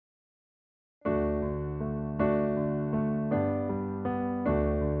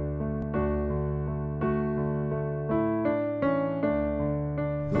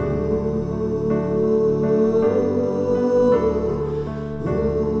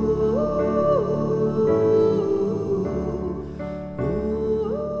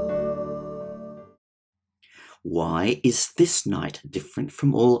Why is this night different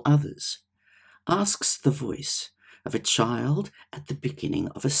from all others? Asks the voice of a child at the beginning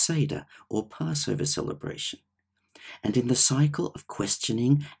of a Seder or Passover celebration. And in the cycle of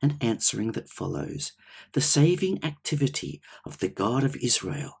questioning and answering that follows, the saving activity of the God of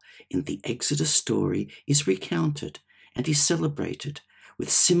Israel in the Exodus story is recounted and is celebrated with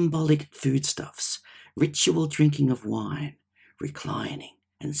symbolic foodstuffs, ritual drinking of wine, reclining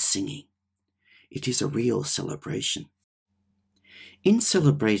and singing. It is a real celebration. In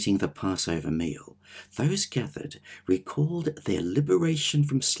celebrating the Passover meal, those gathered recalled their liberation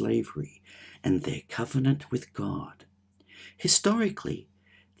from slavery and their covenant with God. Historically,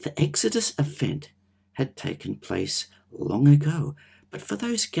 the Exodus event had taken place long ago, but for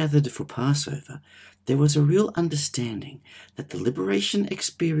those gathered for Passover, there was a real understanding that the liberation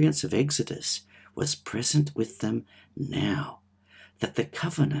experience of Exodus was present with them now, that the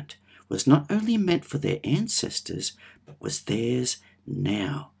covenant was not only meant for their ancestors, but was theirs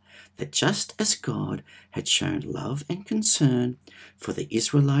now, that just as God had shown love and concern for the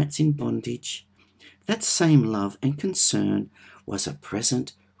Israelites in bondage, that same love and concern was a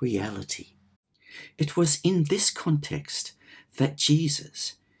present reality. It was in this context that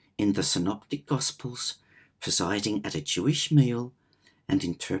Jesus, in the Synoptic Gospels, presiding at a Jewish meal and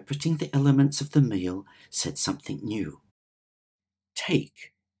interpreting the elements of the meal, said something new. Take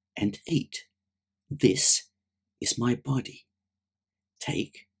and eat. This is my body.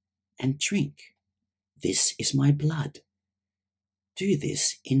 Take and drink. This is my blood. Do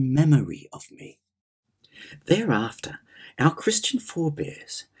this in memory of me. Thereafter, our Christian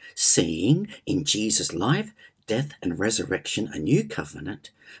forebears, seeing in Jesus' life, death, and resurrection a new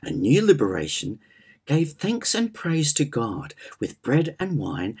covenant, a new liberation, gave thanks and praise to God with bread and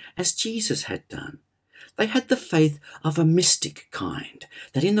wine as Jesus had done. They had the faith of a mystic kind,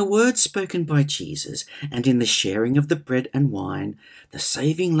 that in the words spoken by Jesus and in the sharing of the bread and wine, the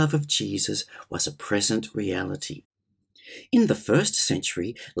saving love of Jesus was a present reality. In the first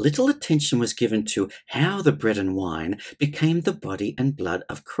century, little attention was given to how the bread and wine became the body and blood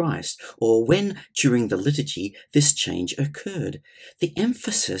of Christ, or when, during the liturgy, this change occurred. The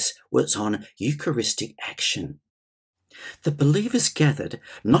emphasis was on Eucharistic action. The believers gathered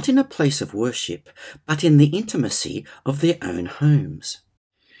not in a place of worship, but in the intimacy of their own homes.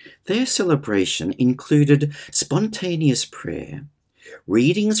 Their celebration included spontaneous prayer,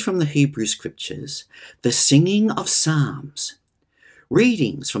 readings from the Hebrew Scriptures, the singing of psalms,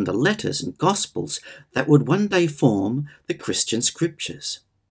 readings from the letters and Gospels that would one day form the Christian Scriptures.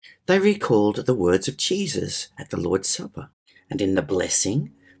 They recalled the words of Jesus at the Lord's Supper, and in the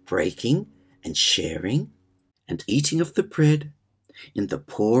blessing, breaking, and sharing, and eating of the bread, in the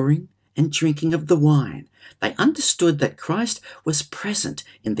pouring and drinking of the wine, they understood that Christ was present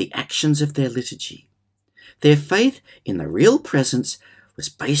in the actions of their liturgy. Their faith in the real presence was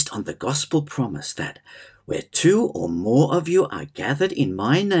based on the gospel promise that, where two or more of you are gathered in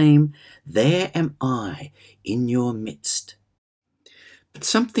my name, there am I in your midst. But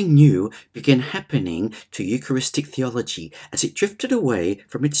something new began happening to Eucharistic theology as it drifted away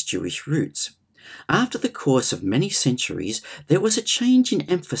from its Jewish roots. After the course of many centuries, there was a change in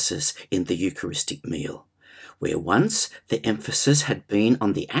emphasis in the Eucharistic meal. Where once the emphasis had been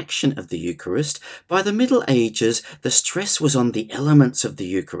on the action of the Eucharist, by the Middle Ages the stress was on the elements of the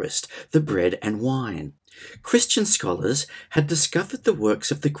Eucharist, the bread and wine. Christian scholars had discovered the works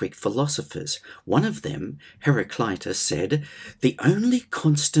of the Greek philosophers. One of them, Heraclitus, said, "The only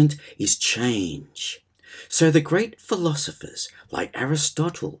constant is change." So the great philosophers, like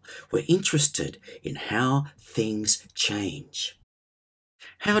Aristotle, were interested in how things change.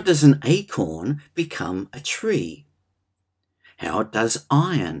 How does an acorn become a tree? How does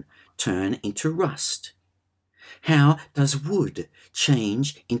iron turn into rust? How does wood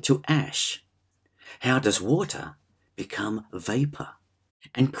change into ash? How does water become vapor?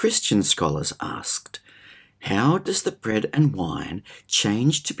 And Christian scholars asked, how does the bread and wine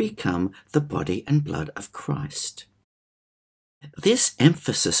change to become the body and blood of Christ? This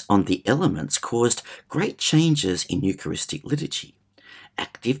emphasis on the elements caused great changes in Eucharistic liturgy.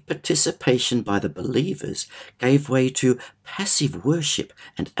 Active participation by the believers gave way to passive worship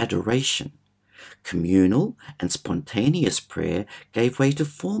and adoration. Communal and spontaneous prayer gave way to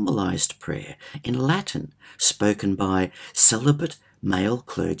formalized prayer in Latin, spoken by celibate male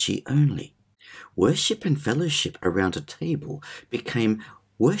clergy only. Worship and fellowship around a table became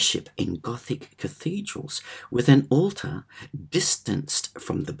worship in Gothic cathedrals, with an altar distanced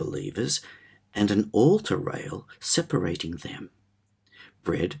from the believers and an altar rail separating them.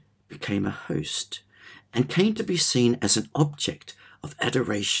 Bread became a host and came to be seen as an object of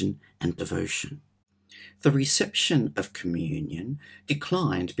adoration and devotion. The reception of communion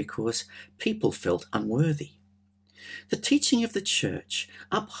declined because people felt unworthy. The teaching of the Church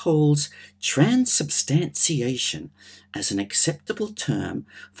upholds transubstantiation as an acceptable term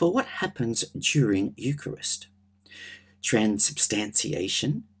for what happens during Eucharist.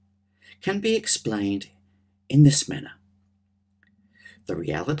 Transubstantiation can be explained in this manner. The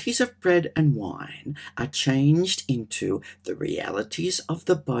realities of bread and wine are changed into the realities of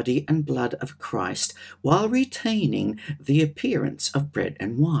the body and blood of Christ while retaining the appearance of bread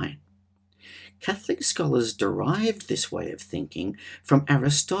and wine. Catholic scholars derived this way of thinking from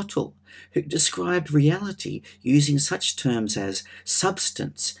Aristotle, who described reality using such terms as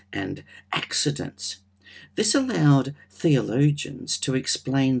substance and accidents. This allowed theologians to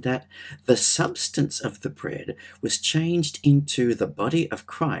explain that the substance of the bread was changed into the body of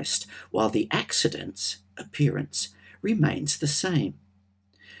Christ, while the accidents, appearance, remains the same.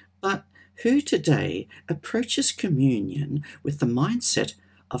 But who today approaches communion with the mindset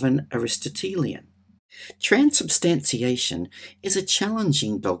of an Aristotelian? Transubstantiation is a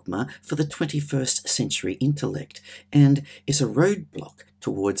challenging dogma for the 21st century intellect and is a roadblock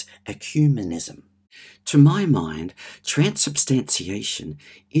towards ecumenism. To my mind, transubstantiation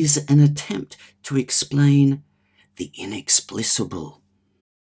is an attempt to explain the inexplicable.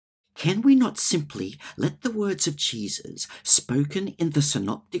 Can we not simply let the words of Jesus spoken in the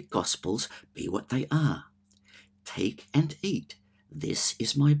Synoptic Gospels be what they are? Take and eat. This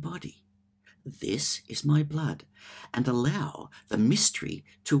is my body. This is my blood, and allow the mystery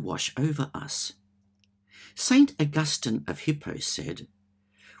to wash over us. Saint Augustine of Hippo said,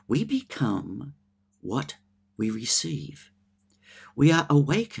 "We become what we receive. We are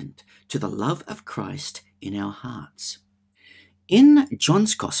awakened to the love of Christ in our hearts." In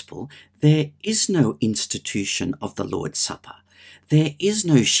John's Gospel, there is no institution of the Lord's Supper. There is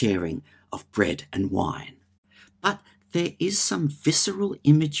no sharing of bread and wine. But there is some visceral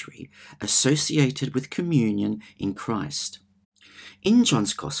imagery associated with communion in Christ. In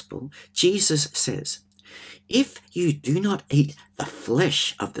John's Gospel, Jesus says, "If you do not eat the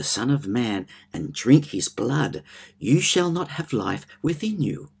flesh of the Son of Man and drink his blood, you shall not have life within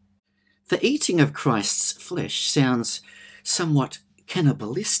you." The eating of Christ's flesh sounds somewhat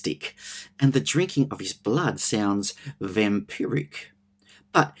cannibalistic, and the drinking of his blood sounds vampiric.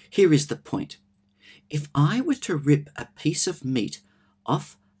 But here is the point. If I were to rip a piece of meat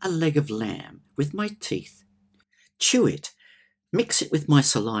off a leg of lamb with my teeth, chew it, mix it with my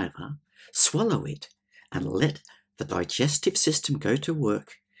saliva, swallow it, and let the digestive system go to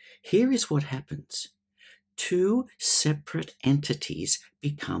work, here is what happens. Two separate entities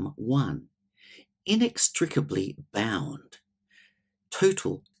become one, inextricably bound.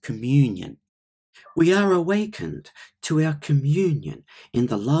 Total communion. We are awakened to our communion in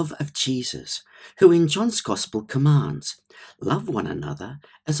the love of Jesus, who in John's Gospel commands, "Love one another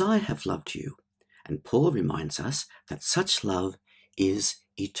as I have loved you." And Paul reminds us that such love is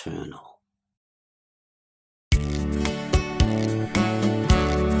eternal.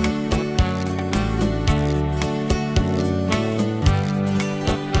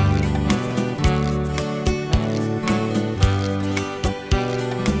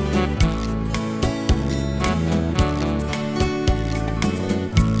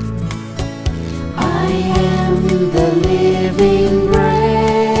 The living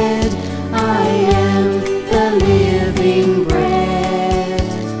bread, I am the living bread.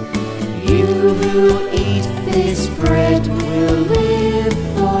 You who eat this bread will live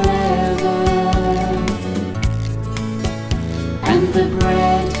forever. And the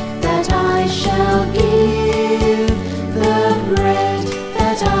bread that I shall give, the bread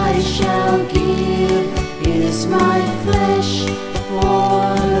that I shall give, is my flesh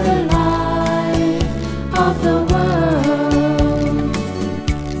for the life of the world.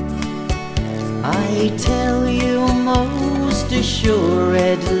 I tell you most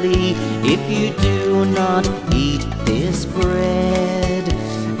assuredly, if you do not eat this bread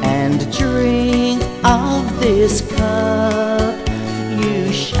and drink of this cup,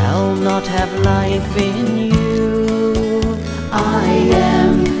 you shall not have life in you. I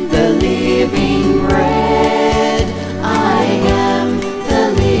am the living bread. I am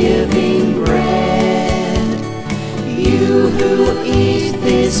the living bread. You who eat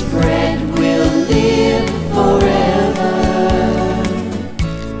this bread will live forever.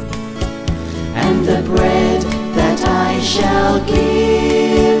 And the bread that I shall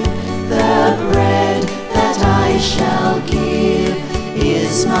give, the bread that I shall give,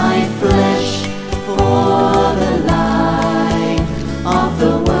 is my flesh for the life of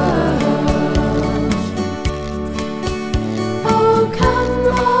the world. Oh, come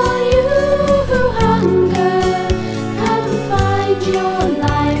all you who hunger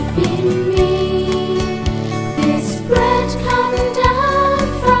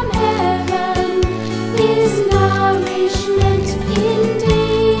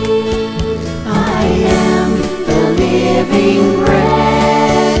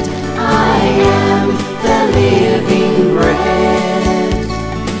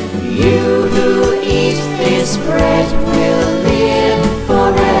You who eat this bread will live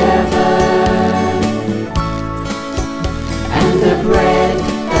forever. And the bread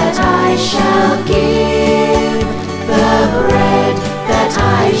that I shall give, the bread that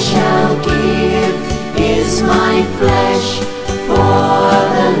I shall give, is my flesh for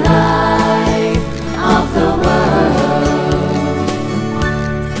the life of the world.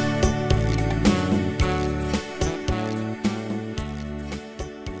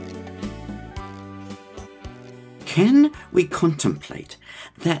 Can we contemplate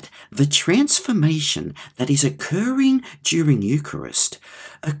that the transformation that is occurring during Eucharist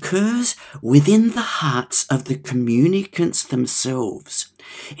occurs within the hearts of the communicants themselves?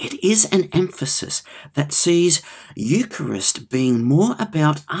 It is an emphasis that sees Eucharist being more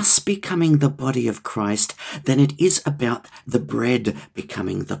about us becoming the body of Christ than it is about the bread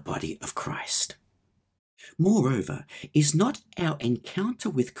becoming the body of Christ. Moreover, is not our encounter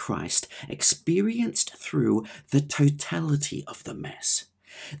with Christ experienced through the totality of the Mass,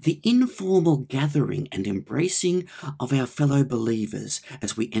 the informal gathering and embracing of our fellow believers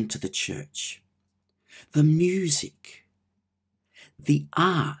as we enter the church, the music, the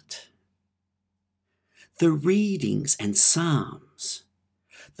art, the readings and psalms,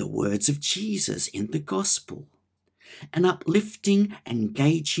 the words of Jesus in the Gospel, an uplifting,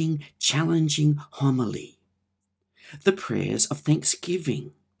 engaging, challenging homily, the prayers of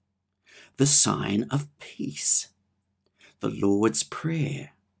thanksgiving, the sign of peace, the Lord's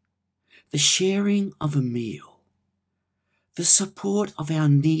Prayer, the sharing of a meal, the support of our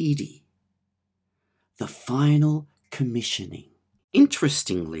needy, the final commissioning.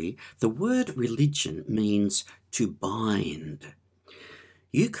 Interestingly, the word religion means to bind.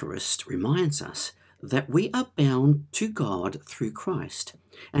 Eucharist reminds us that we are bound to God through Christ,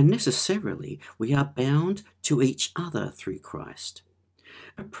 and necessarily we are bound to each other through Christ.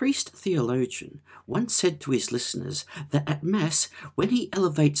 A priest theologian once said to his listeners that at Mass, when he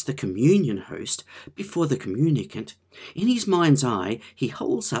elevates the communion host before the communicant, in his mind's eye he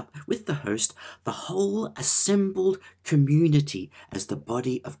holds up with the host the whole assembled community as the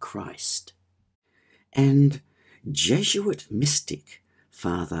body of Christ. And Jesuit mystic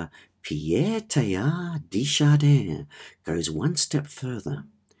Father Pierre Teilhard de Chardin goes one step further.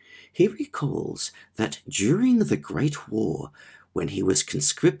 He recalls that during the Great War, when he was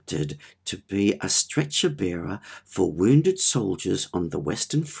conscripted to be a stretcher bearer for wounded soldiers on the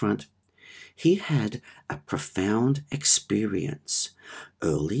Western Front, he had a profound experience.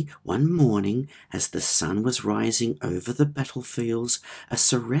 Early one morning, as the sun was rising over the battlefields, a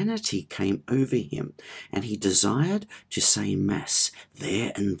serenity came over him, and he desired to say Mass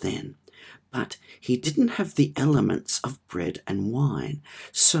there and then. But he didn't have the elements of bread and wine,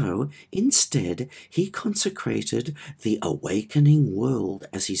 so instead he consecrated the awakening world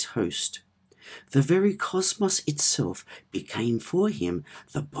as his host. The very cosmos itself became for him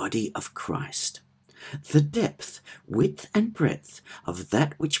the body of Christ. The depth, width, and breadth of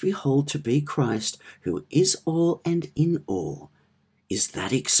that which we hold to be Christ, who is all and in all, is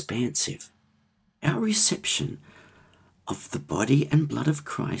that expansive. Our reception of the body and blood of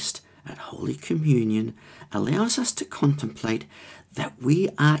Christ at Holy Communion allows us to contemplate that we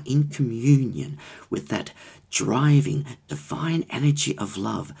are in communion with that driving divine energy of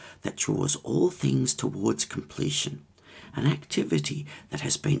love that draws all things towards completion, an activity that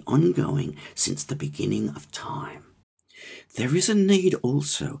has been ongoing since the beginning of time. There is a need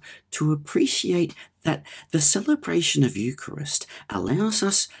also to appreciate that the celebration of Eucharist allows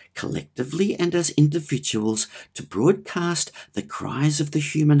us collectively and as individuals to broadcast the cries of the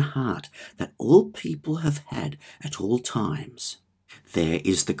human heart that all people have had at all times. There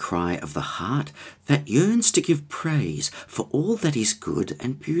is the cry of the heart that yearns to give praise for all that is good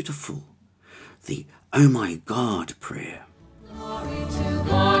and beautiful, the "Oh my God" prayer. Glory to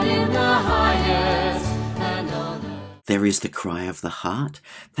God in the highest, and on earth. There is the cry of the heart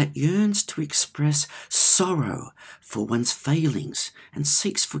that yearns to express sorrow for one's failings and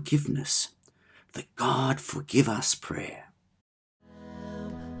seeks forgiveness, the "God forgive us" prayer.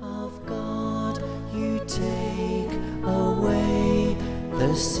 Of God, you take away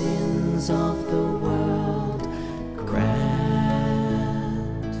the sins of the world. Grant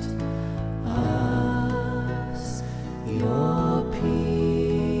us your peace.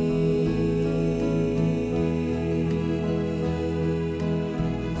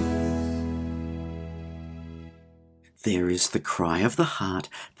 There is the cry of the heart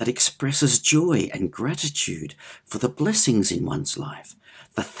that expresses joy and gratitude for the blessings in one's life,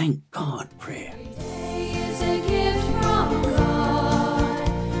 the "Thank God" prayer. Every day is a gift from God.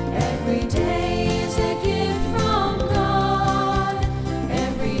 Every day is a gift from God.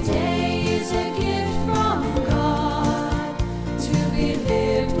 Every day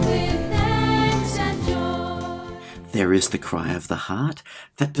there is the cry of the heart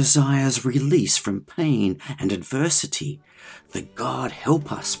that desires release from pain and adversity, the God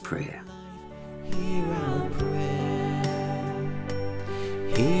help us prayer. Hear our prayer.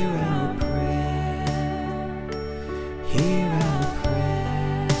 Hear our prayer. Hear our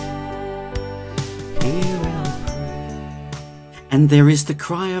prayer. Hear our prayer. And there is the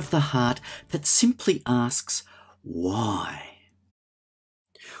cry of the heart that simply asks, why?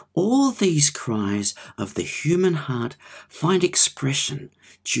 All these cries of the human heart find expression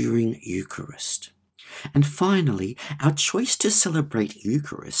during Eucharist. And finally, our choice to celebrate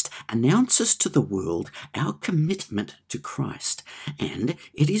Eucharist announces to the world our commitment to Christ, and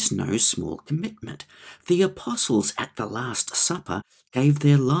it is no small commitment. The apostles at the Last Supper gave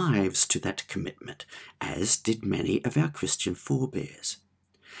their lives to that commitment, as did many of our Christian forebears.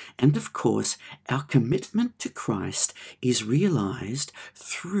 And of course, our commitment to Christ is realized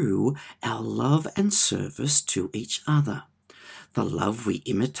through our love and service to each other. The love we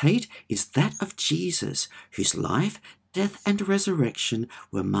imitate is that of Jesus, whose life, death, and resurrection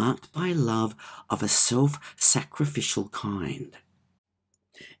were marked by love of a self-sacrificial kind.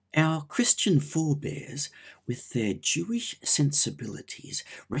 Our Christian forebears, with their Jewish sensibilities,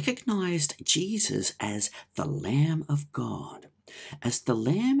 recognized Jesus as the Lamb of God. As the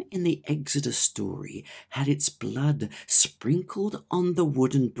lamb in the Exodus story had its blood sprinkled on the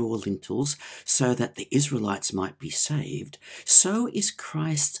wooden door lintels so that the Israelites might be saved, so is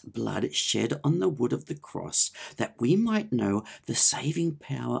Christ's blood shed on the wood of the cross that we might know the saving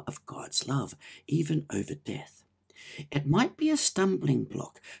power of God's love, even over death. It might be a stumbling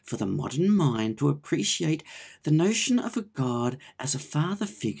block for the modern mind to appreciate the notion of a God as a father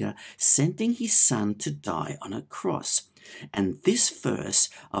figure sending his son to die on a cross. And this verse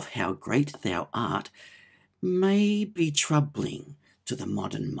of how great thou art may be troubling to the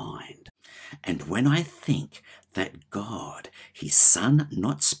modern mind. And when I think that God, his Son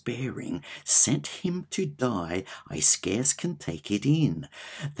not sparing, sent him to die, I scarce can take it in,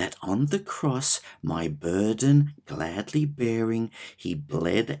 that on the cross, my burden gladly bearing, he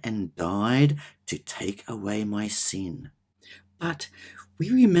bled and died to take away my sin. But we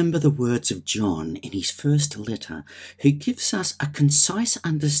remember the words of John in his first letter, who gives us a concise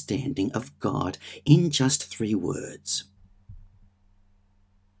understanding of God in just 3 words.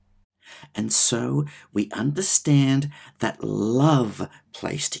 And so we understand that love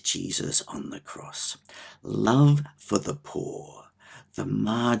placed Jesus on the cross. Love for the poor, the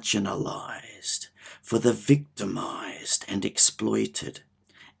marginalized, for the victimized and exploited.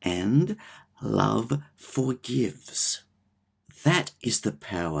 And love forgives. That is the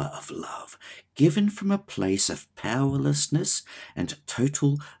power of love, given from a place of powerlessness and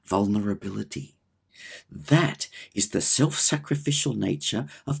total vulnerability. That is the self-sacrificial nature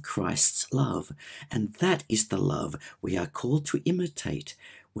of Christ's love, and that is the love we are called to imitate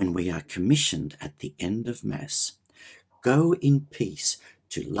when we are commissioned at the end of Mass. Go in peace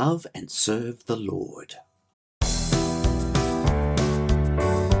to love and serve the Lord.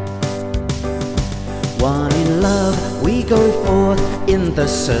 One in love, we go forth in the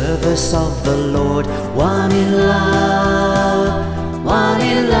service of the Lord. One in love, one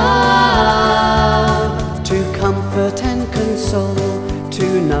in love, to comfort and console,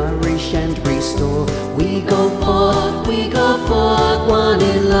 to nourish and restore. We go forth, one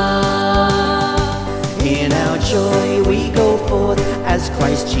in love. In our joy we go forth as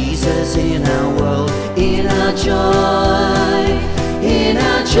Christ Jesus in our world. In our joy, in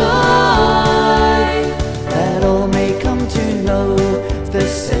our joy, that all may come to know the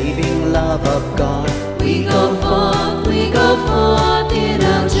saving love of God. We go forth in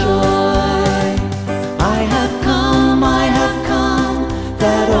our joy. I have come,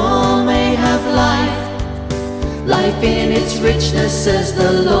 that all may have life, life in its richness, says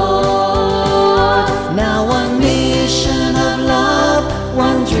the Lord. Now one mission of love,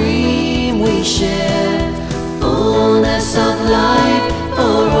 one dream we share, fullness of life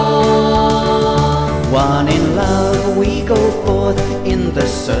for all. One in love, we go forth in the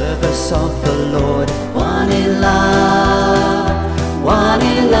service of the Lord. One in love, one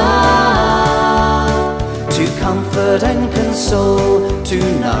in love, to comfort and console, to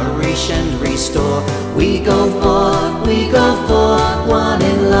nourish and restore. We go forth, one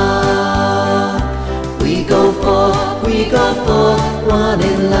in love. We go forth, one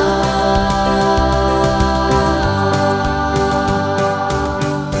in love.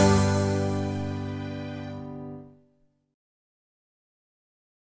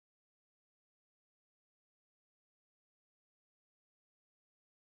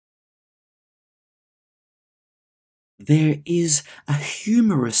 There is a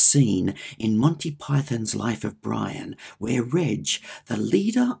humorous scene in Monty Python's Life of Brian where Reg, the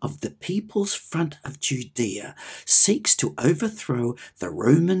leader of the People's Front of Judea, seeks to overthrow the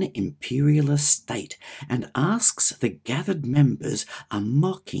Roman imperialist state and asks the gathered members a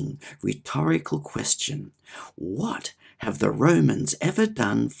mocking, rhetorical question: "What have the Romans ever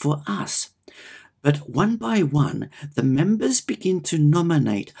done for us?" But one by one, the members begin to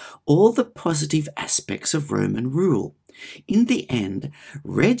nominate all the positive aspects of Roman rule. In the end,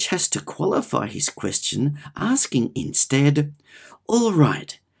 Reg has to qualify his question, asking instead, "All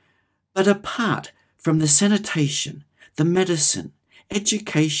right, but apart from the sanitation, the medicine,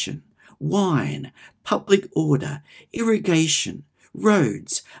 education, wine, public order, irrigation,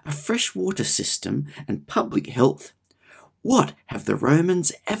 roads, a fresh water system, and public health, what have the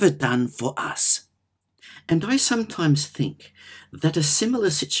Romans ever done for us?" And I sometimes think that a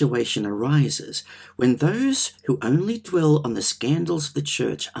similar situation arises when those who only dwell on the scandals of the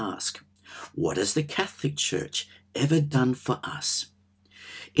Church ask, "What has the Catholic Church ever done for us?"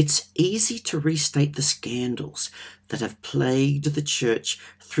 It's easy to restate the scandals that have plagued the Church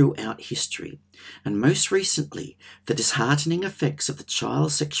throughout history, and most recently, the disheartening effects of the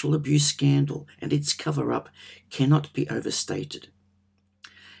child sexual abuse scandal and its cover-up cannot be overstated.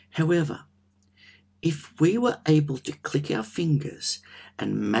 However, if we were able to click our fingers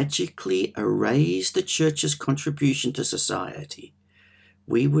and magically erase the Church's contribution to society,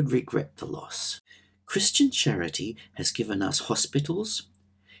 we would regret the loss. Christian charity has given us hospitals,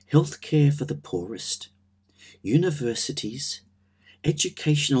 health care for the poorest, universities,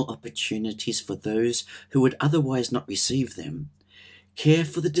 educational opportunities for those who would otherwise not receive them, care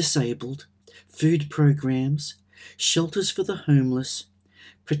for the disabled, food programs, shelters for the homeless,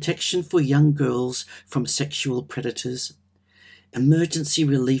 protection for young girls from sexual predators, emergency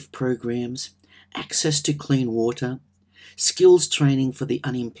relief programs, access to clean water, skills training for the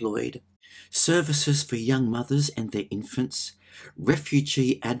unemployed, services for young mothers and their infants,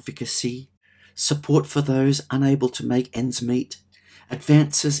 refugee advocacy, support for those unable to make ends meet,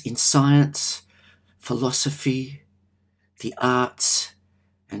 advances in science, philosophy, the arts,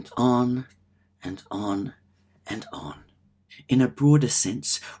 and on and on and on. In a broader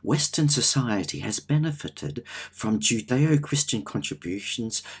sense, Western society has benefited from Judeo-Christian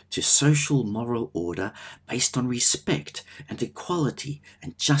contributions to social moral order based on respect and equality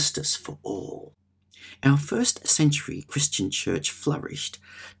and justice for all. Our first century Christian church flourished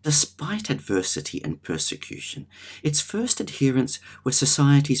despite adversity and persecution. Its first adherents were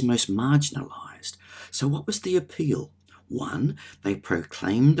society's most marginalized. So what was the appeal? 1, they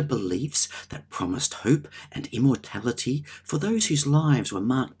proclaimed beliefs that promised hope and immortality for those whose lives were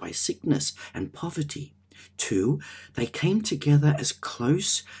marked by sickness and poverty. 2, they came together as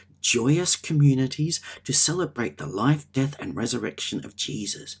close, joyous communities to celebrate the life, death, and resurrection of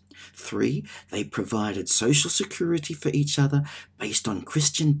Jesus. 3, they provided social security for each other based on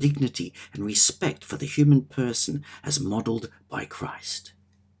Christian dignity and respect for the human person as modelled by Christ.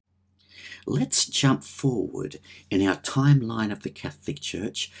 Let's jump forward in our timeline of the Catholic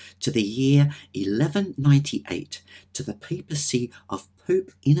Church to the year 1198, to the papacy of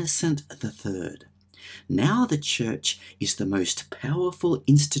Pope Innocent III. Now the Church is the most powerful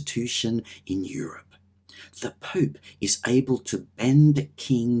institution in Europe. The Pope is able to bend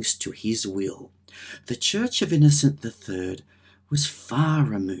kings to his will. The Church of Innocent III was far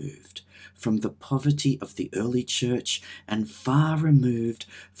removed from the poverty of the early church and far removed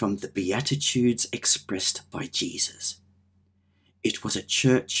from the beatitudes expressed by Jesus. It was a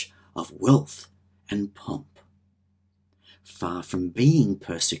church of wealth and pomp. Far from being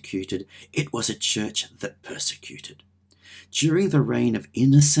persecuted, it was a church that persecuted. During the reign of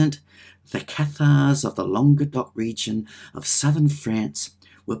Innocent, the Cathars of the Languedoc region of southern France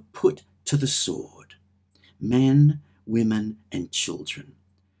were put to the sword. Men, women, and children.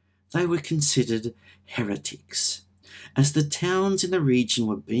 They were considered heretics. As the towns in the region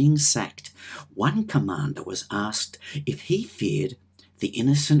were being sacked, one commander was asked if he feared the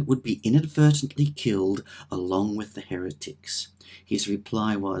innocent would be inadvertently killed along with the heretics. His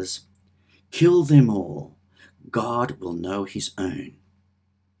reply was, "Kill them all. God will know his own."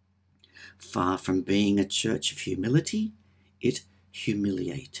 Far from being a church of humility, it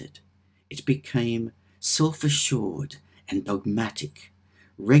humiliated. It became self-assured and dogmatic,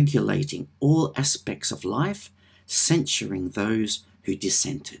 regulating all aspects of life, censuring those who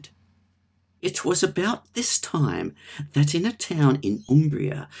dissented. It was about this time that in a town in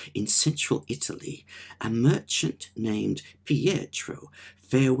Umbria, in central Italy, a merchant named Pietro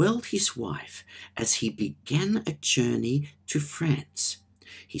farewelled his wife as he began a journey to France.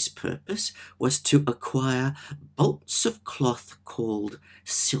 His purpose was to acquire bolts of cloth called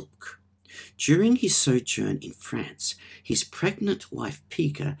silk. During his sojourn in France, his pregnant wife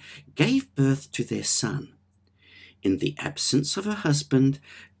Pica gave birth to their son. In the absence of her husband,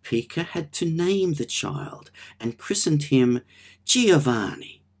 Pica had to name the child and christened him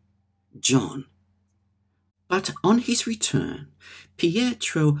Giovanni, John. But on his return,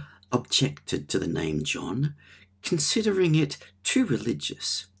 Pietro objected to the name John, considering it too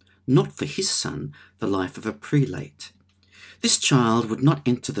religious, not for his son, the life of a prelate. This child would not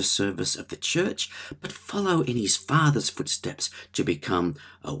enter the service of the church, but follow in his father's footsteps to become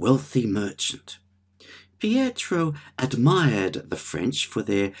a wealthy merchant. Pietro admired the French for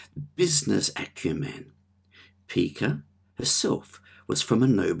their business acumen. Pica herself was from a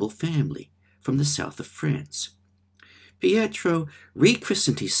noble family from the south of France. Pietro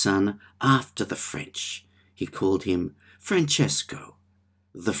rechristened his son after the French. He called him Francesco,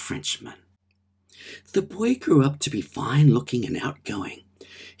 the Frenchman. The boy grew up to be fine-looking and outgoing.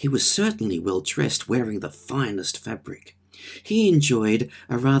 He was certainly well-dressed, wearing the finest fabric. He enjoyed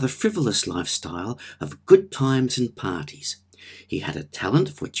a rather frivolous lifestyle of good times and parties. He had a talent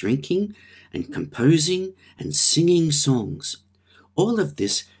for drinking and composing and singing songs. All of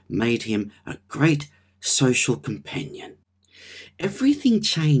this made him a great social companion. Everything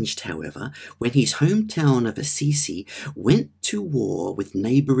changed, however, when his hometown of Assisi went to war with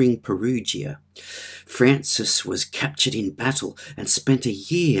neighbouring Perugia. Francis was captured in battle and spent a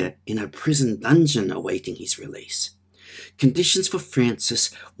year in a prison dungeon awaiting his release. Conditions for Francis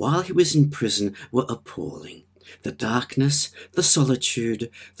while he was in prison were appalling. The darkness, the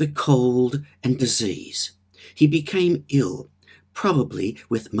solitude, the cold and disease. He became ill, probably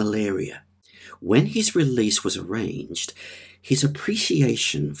with malaria. When his release was arranged, his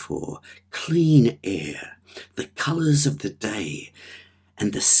appreciation for clean air, the colours of the day,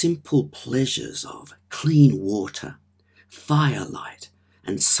 and the simple pleasures of clean water, firelight,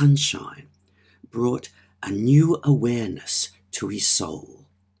 and sunshine brought a new awareness to his soul.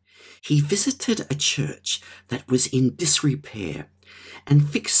 He visited a church that was in disrepair and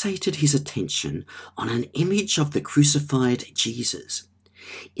fixated his attention on an image of the crucified Jesus.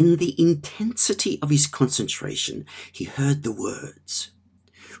 In the intensity of his concentration, he heard the words,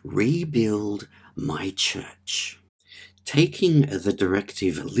 "Rebuild my church." Taking the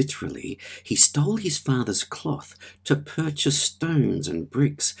directive literally, he stole his father's cloth to purchase stones and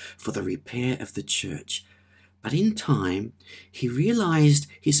bricks for the repair of the church. But in time, he realized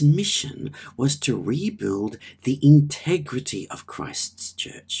his mission was to rebuild the integrity of Christ's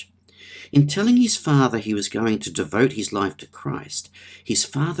church. In telling his father he was going to devote his life to Christ, his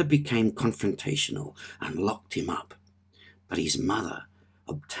father became confrontational and locked him up. But his mother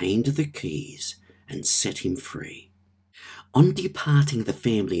obtained the keys and set him free. On departing the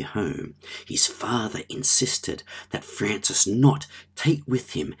family home, his father insisted that Francis not take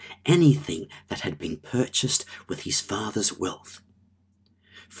with him anything that had been purchased with his father's wealth.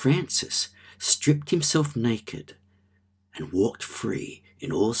 Francis stripped himself naked and walked free in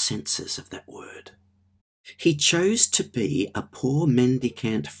all senses of that word. He chose to be a poor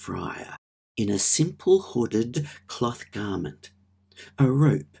mendicant friar in a simple hooded cloth garment, a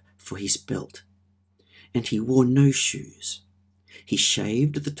rope for his belt, and he wore no shoes. He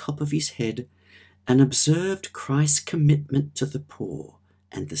shaved the top of his head and observed Christ's commitment to the poor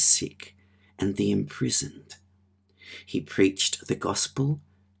and the sick and the imprisoned. He preached the gospel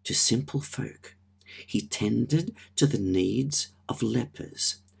to simple folk. He tended to the needs of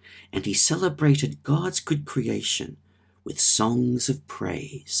lepers, and he celebrated God's good creation with songs of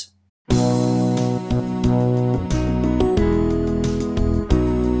praise.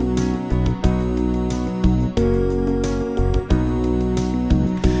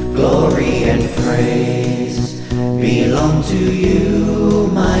 Glory and praise belong to you,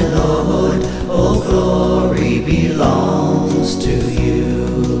 my Lord. All glory belongs to you.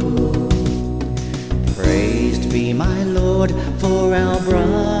 Praised be my Lord for our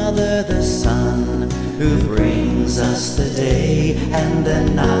brother the Son, who brings us the day and the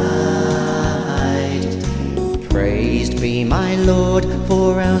night. Praised be my Lord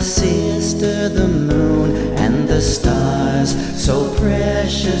for our sister the moon and the stars, so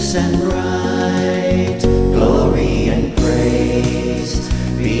precious and bright. Glory and praise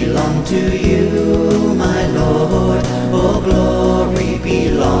belong to you, my Lord. All glory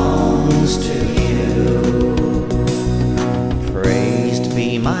belongs to you. Praised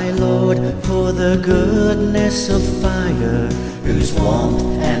be my Lord for the goodness of fire, whose warmth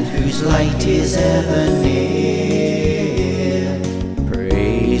and whose light is ever near.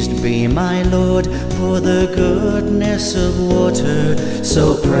 Praised be my Lord for the goodness of water,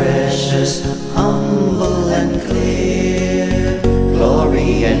 so precious, humble and clear.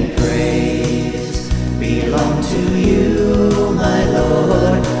 Glory and praise belong to you, my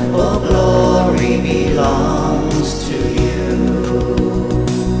Lord. All glory belongs to you.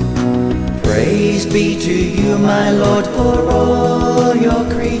 Praise be to you, my Lord, for all your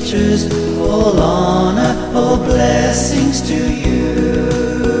creatures. All honor, all blessings to you.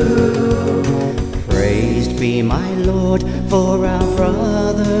 Praised be my Lord for our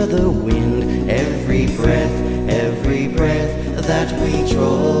brother the wind, every breath that we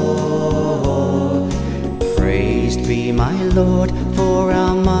draw. Praised be my Lord for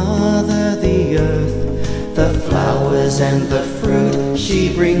our mother the earth, the flowers and the fruit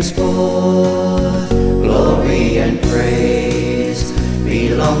she brings forth. Glory and praise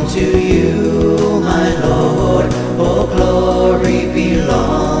belong to you, my Lord. All glory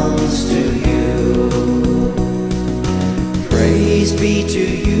belongs to you. Praise be to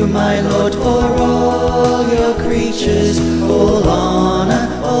you, my Lord, for all your creatures. All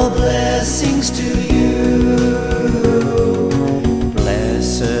honor, all blessings to you.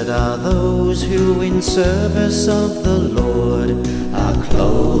 Blessed are those who in service of the Lord are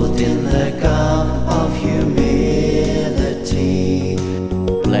clothed in the garb of humility.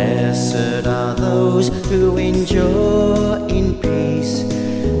 Blessed are those who endure in peace,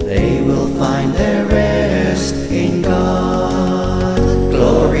 they will find their rest in God.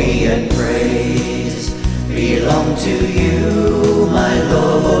 Glory and praise belong to you, my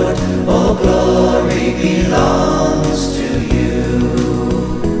Lord. All glory belongs to you.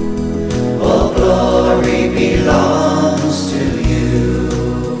 All glory belongs to you.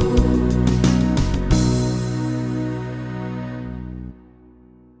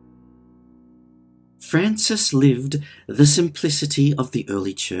 Francis lived the simplicity of the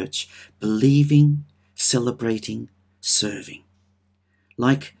early church, believing, celebrating, serving.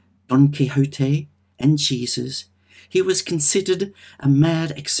 Like Don Quixote and Jesus, he was considered a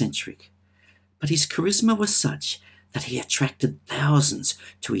mad eccentric, but his charisma was such that he attracted thousands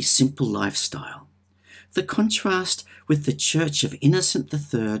to his simple lifestyle. The contrast with the Church of Innocent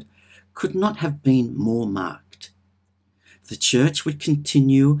III could not have been more marked. The Church would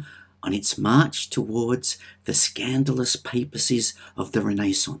continue on its march towards the scandalous papacies of the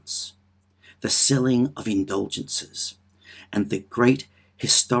Renaissance, the selling of indulgences, and the great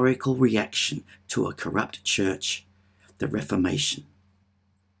historical reaction to a corrupt church, the Reformation.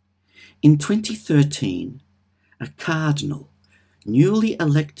 In 2013, a cardinal, newly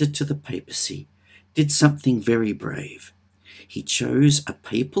elected to the papacy, did something very brave. He chose a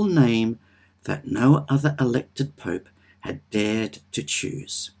papal name that no other elected pope had dared to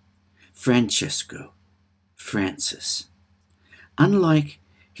choose: Francesco, Francis. Unlike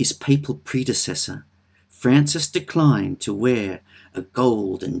his papal predecessor, Francis declined to wear a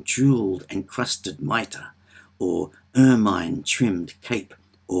gold and jewelled encrusted mitre, or ermine-trimmed cape,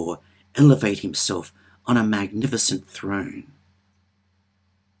 or elevate himself on a magnificent throne.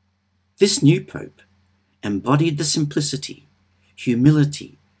 This new pope embodied the simplicity,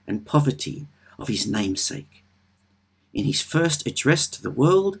 humility, and poverty of his namesake. In his first address to the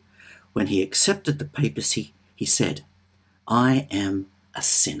world, when he accepted the papacy, he said, "I am a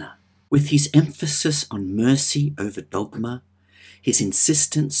sinner." With his emphasis on mercy over dogma, his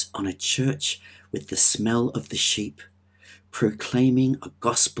insistence on a church with the smell of the sheep, proclaiming a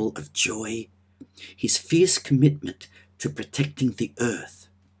gospel of joy, his fierce commitment to protecting the earth,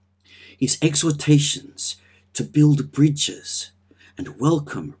 his exhortations to build bridges and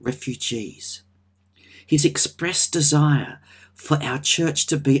welcome refugees, his expressed desire for our church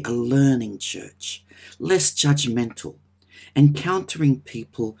to be a learning church, less judgmental, encountering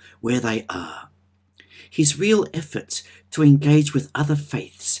people where they are, his real efforts to engage with other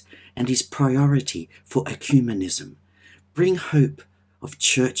faiths, and his priority for ecumenism bring hope of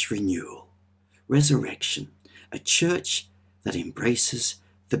church renewal, resurrection, a church that embraces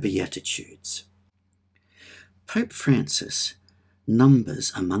the Beatitudes. Pope Francis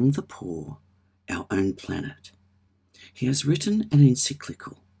numbers among the poor our own planet. He has written an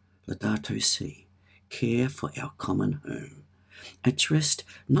encyclical, Laudato Si, Care for Our Common Home, addressed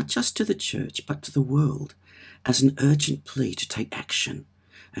not just to the Church but to the world as an urgent plea to take action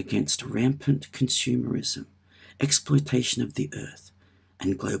against rampant consumerism, exploitation of the earth,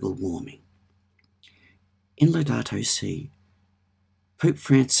 and global warming. In Laudato Si, Pope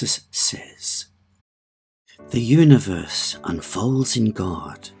Francis says, "The universe unfolds in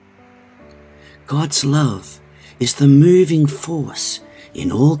God. God's love is the moving force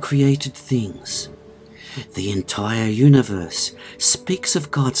in all created things, The entire universe speaks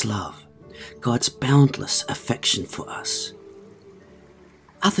of God's love, God's boundless affection for us.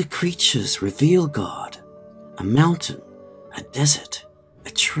 Other creatures reveal God, a mountain, a desert, a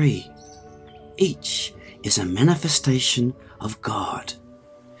tree. Each is a manifestation of God.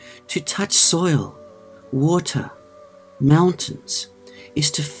 To touch soil, water, mountains is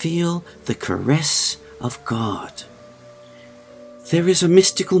to feel the caress of God. There is a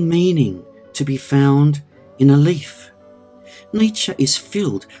mystical meaning to be found in a leaf. Nature is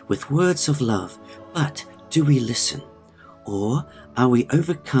filled with words of love, but do we listen? Or are we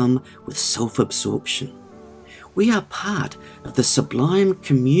overcome with self-absorption? We are part of the sublime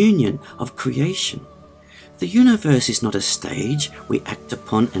communion of creation. The universe is not a stage we act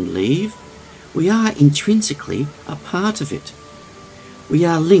upon and leave. We are intrinsically a part of it. We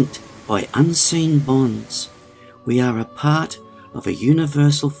are linked by unseen bonds. We are a part of a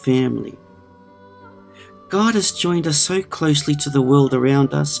universal family. God has joined us so closely to the world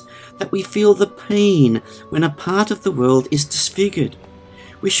around us that we feel the pain when a part of the world is disfigured.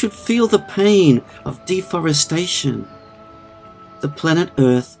 We should feel the pain of deforestation. The planet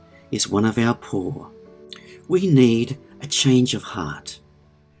Earth is one of our poor. We need a change of heart.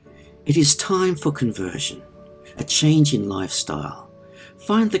 It is time for conversion, a change in lifestyle.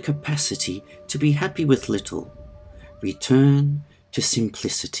 Find the capacity to be happy with little. Return to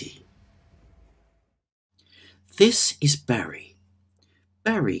simplicity. This is Barry.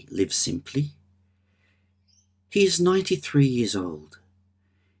 Barry lives simply. He is 93 years old.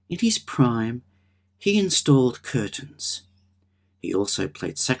 In his prime, he installed curtains. He also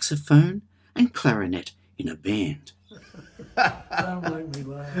played saxophone and clarinet in a band. Don't make me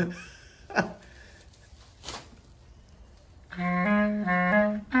laugh.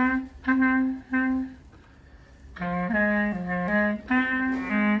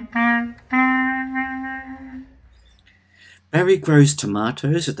 Barry grows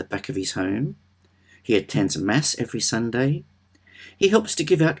tomatoes at the back of his home. He attends Mass every Sunday. He helps to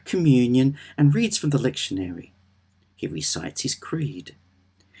give out communion and reads from the lectionary. He recites his creed.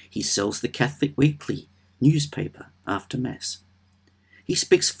 He sells the Catholic Weekly newspaper after Mass. He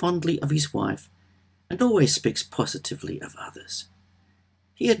speaks fondly of his wife and always speaks positively of others.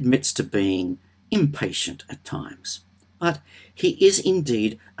 He admits to being impatient at times, but he is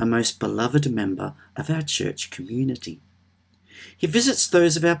indeed a most beloved member of our church community. He visits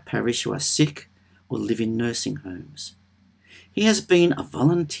those of our parish who are sick or live in nursing homes. He has been a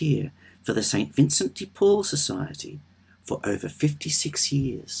volunteer for the St. Vincent de Paul Society for over 56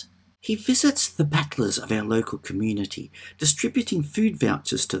 years. He visits the battlers of our local community, distributing food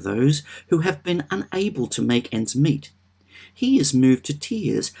vouchers to those who have been unable to make ends meet. He is moved to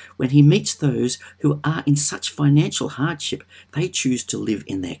tears when he meets those who are in such financial hardship they choose to live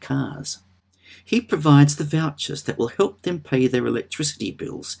in their cars. He provides the vouchers that will help them pay their electricity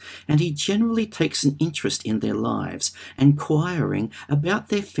bills, and he generally takes an interest in their lives, inquiring about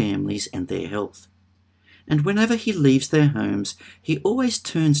their families and their health. And whenever he leaves their homes, he always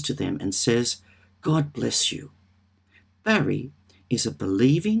turns to them and says, "God bless you." Barry is a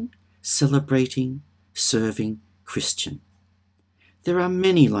believing, celebrating, serving Christian. There are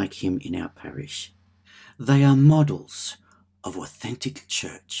many like him in our parish. They are models of authentic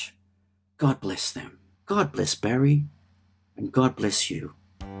church. God bless them. God bless Barry, and God bless you.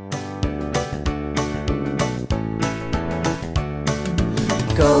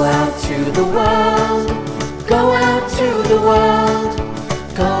 Go out to the world, go out to the world,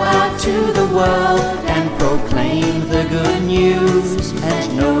 go out to the world and proclaim the good news.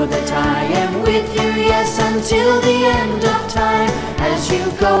 And know that I am with you, yes, until the end of time. As you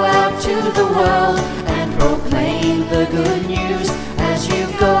go out to the world and proclaim the good news. As you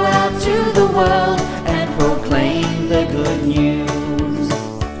go out to the world and proclaim the good news.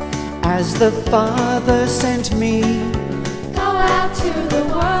 As the Father sent me, Go out to the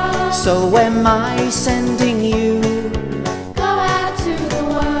world. so am I sending you. Go out to the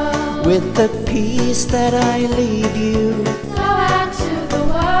world. With the peace that I leave you, Go out to the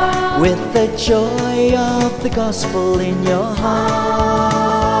world. with the joy of the gospel in your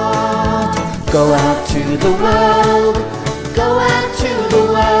heart. Go out to the world, go out to the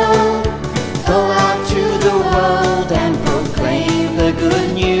world, go out to the world and proclaim the good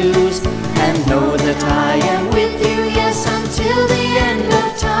news. And know that I am with you, yes, until the end of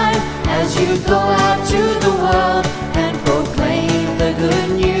time. As you go out to the world and proclaim the good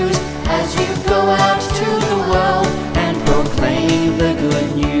news. As you go out to the world and proclaim the good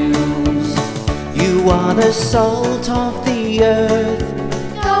news. You are the salt of the earth,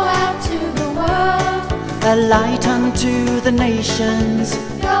 Go out to the world. a light unto the nations.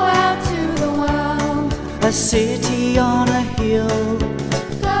 Go out to the world. a city on a hill.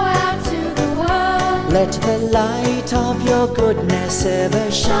 Go out to the world. Let the light of your goodness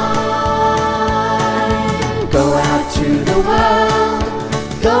ever shine. Go out to the world.